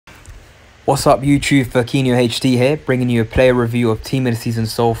What's up YouTube, Verkinho HD here, bringing you a player review of team of the season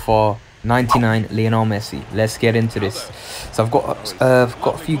so far, 99 Lionel Messi. Let's get into this. So I've got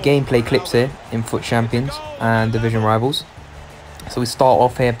a few gameplay clips here in Foot Champions and Division Rivals. So we start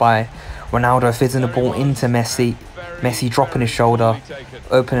off here by Ronaldo fizzing the ball into Messi. Messi dropping his shoulder,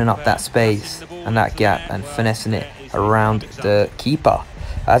 opening up that space and that gap and finessing it around the keeper.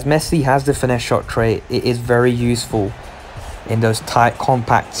 As Messi has the finesse shot trait, it is very useful in those tight,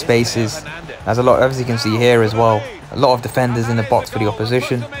 compact spaces. There's a lot, as you can see here as well, a lot of defenders in the box for the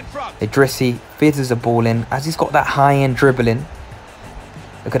opposition. Idrissi fizzes the ball in as he's got that high-end dribbling.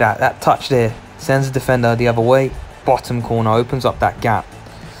 Look at that touch there, sends the defender the other way. Bottom corner, opens up that gap,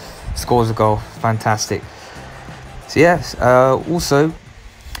 scores a goal. Fantastic. So yes, also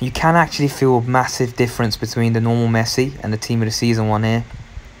you can actually feel a massive difference between the normal Messi and the team of the season one here,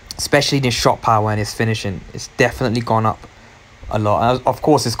 especially in his shot power and his finishing. It's definitely gone up a lot. Of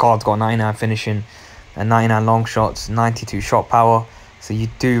course, this card's got 99 finishing and 99 long shots, 92 shot power, so you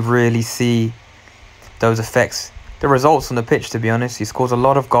do really see those effects. The results on the pitch, to be honest, he scores a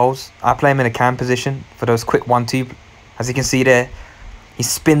lot of goals. I play him in a cam position for those quick 1-2. As you can see there, he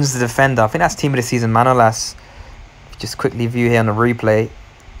spins the defender. I think that's team of the season Manolas. Just quickly view here on the replay,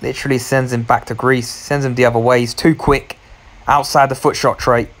 literally sends him back to Greece, sends him the other way. He's too quick, outside the foot shot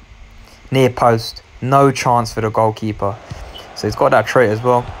trait, near post, no chance for the goalkeeper. So he's got that trait as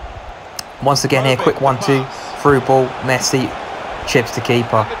well. Once again here, quick 1-2, through ball, Messi chips the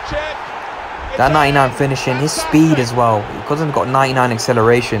keeper. That 99 finishing, his speed as well, because he's got 99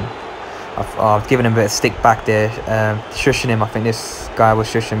 acceleration. I've given him a bit of stick back there, shushing him. I think this guy was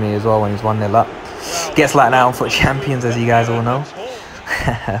shushing me as well when he's 1-0 up. Gets like that on Foot Champions, as you guys all know.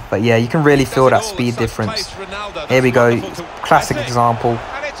 But yeah, you can really feel that speed difference. Here we go, classic example.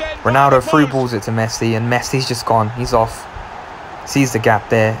 Ronaldo through balls it to Messi, and Messi's just gone. He's off, sees the gap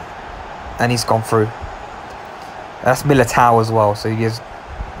there, and he's gone through. That's Militao as well. So he gives,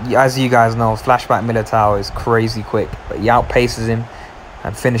 as you guys know, flashback Militao is crazy quick, but he outpaces him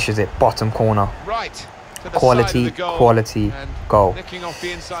and finishes it bottom corner. Quality goal.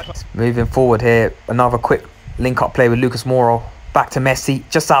 Moving forward here, another quick link-up play with Lucas Moura. Back to Messi,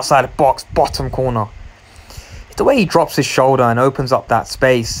 just outside the box, bottom corner. The way he drops his shoulder and opens up that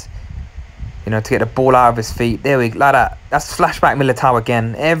space, you know, to get the ball out of his feet. There we go, like that. That's flashback Militao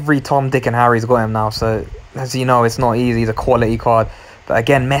again. Every Tom, Dick and Harry's got him now. So, as you know, it's not easy. He's a quality card. But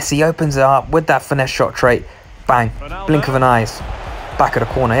again, Messi opens it up with that finesse shot trait. Bang. Blink of an eye. Back of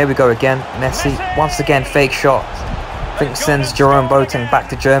the corner. Here we go again. Messi, once again, fake shot. I think sends Jerome Boateng back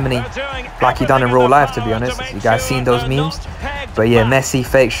to Germany, like he done in real life, to be honest. You guys seen those memes? But yeah, Messi,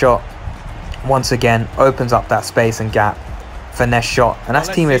 fake shot. Once again, opens up that space and gap. Finesse shot, and that's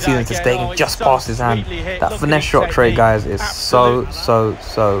team of the season to stay just past his hand. That finesse shot trait, guys, is so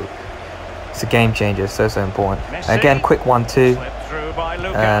it's a game changer. So important. Again, quick 1-2.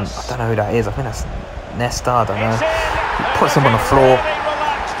 I don't know who that is. I think that's Nesta. I don't know. He puts him on the floor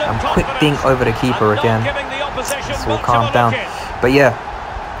and quick dink over the keeper again. So we'll calm down. But yeah,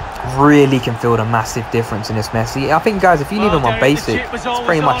 really can feel the massive difference in this Messi. I think, guys, if you leave him on basic, it's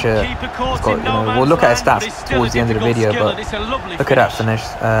pretty much a, it's got, you know, we'll look at his stats towards the end of the video, but look at that finish,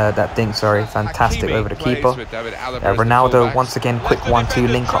 that dink, sorry, fantastic over the keeper. Ronaldo, once again, quick 1-2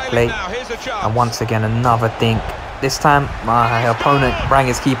 link-up play, and once again, another dink. This time, my opponent rang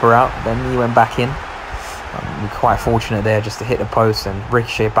his keeper out, then he went back in. We're quite fortunate there just to hit the post and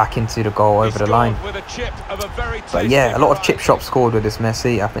ricochet back into the goal over the line. But yeah, a lot of chip shots scored with this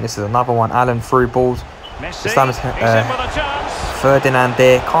Messi. I think this is another one. Allen through balls. This time it's Ferdinand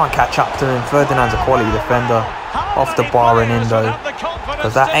there. Can't catch up to him. Ferdinand's a quality defender. Off the bar and in though.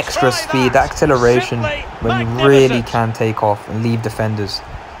 Because that extra speed, that acceleration, when you really can take off and leave defenders.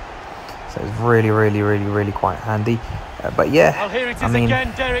 So it's really quite handy. But yeah, I mean,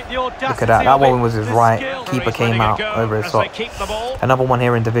 look at that. That one was his right. Keeper came out over his top. Another one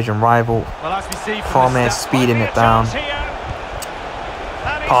here in Division Rival. Promise, speeding it down.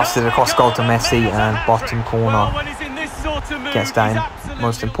 Passed it across goal to Messi and bottom corner. Gets that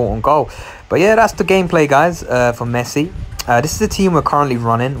most important goal. But yeah, that's the gameplay, guys, for Messi. This is the team we're currently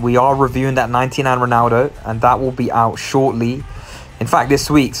running. We are reviewing that 99 Ronaldo, and that will be out shortly. In fact, this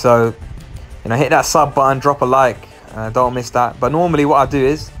week. So, you know, hit that sub button, drop a like. Don't miss that. But normally what I do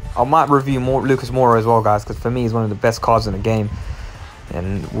is I might review more Lucas Moura as well, guys, because for me he's one of the best cards in the game,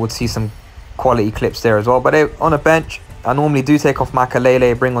 and we'll see some quality clips there as well. But on a bench, I normally do take off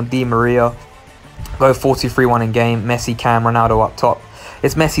Makalele, bring on Di Maria, go 4-2-3-1 in game, Messi, Cam, Ronaldo up top.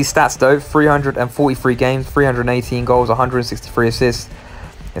 It's Messi's stats though: 343 games, 318 goals, 163 assists,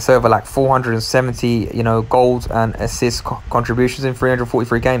 It's over like 470, you know, goals and assist contributions in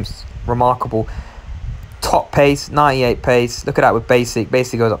 343 games. Remarkable. Top pace, 98 pace. Look at that with basic.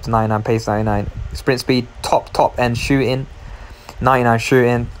 Basic goes up to 99 pace, 99. Sprint speed, top end shooting, 99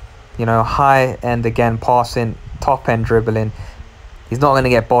 shooting. You know, high end again passing, top end dribbling. He's not going to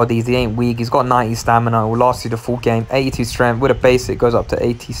get bodies. He ain't weak. He's got 90 stamina. Will last you the full game. 82 strength. With a basic, goes up to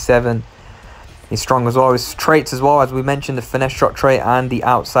 87. He's strong as well. His traits as well, as we mentioned, the finesse shot trait and the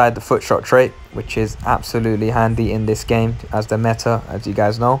outside the foot shot trait, which is absolutely handy in this game as the meta, as you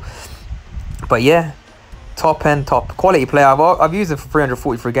guys know. But yeah, top end, top quality player. I've used him for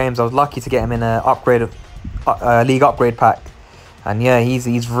 343 games. I was lucky to get him in a league upgrade pack. And yeah,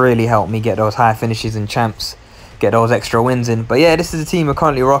 he's really helped me get those high finishes in champs. Get those extra wins in. But yeah, this is the team we're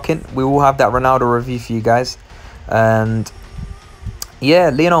currently rocking. We will have that Ronaldo review for you guys. And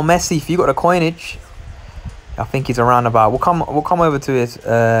yeah, Lionel Messi, if you got the coinage, I think he's around about, we'll come over to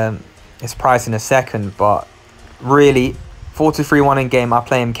his price in a second. But really, 4-2-3-1 in game, I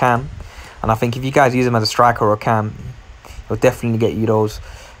play him cam. And I think if you guys use him as a striker or a cam, he'll definitely get you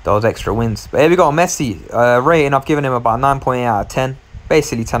those extra wins. But here we go, Messi. Rating, I've given him about 9.8 out of 10.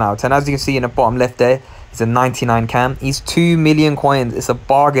 Basically 10 out of 10. As you can see in the bottom left there, he's a 99 cam. He's 2 million coins. It's a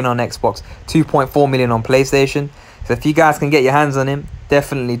bargain on Xbox. 2.4 million on PlayStation. So if you guys can get your hands on him,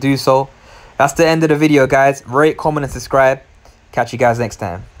 definitely do so. That's the end of the video, guys. Rate, comment, and subscribe. Catch you guys next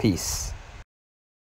time. Peace.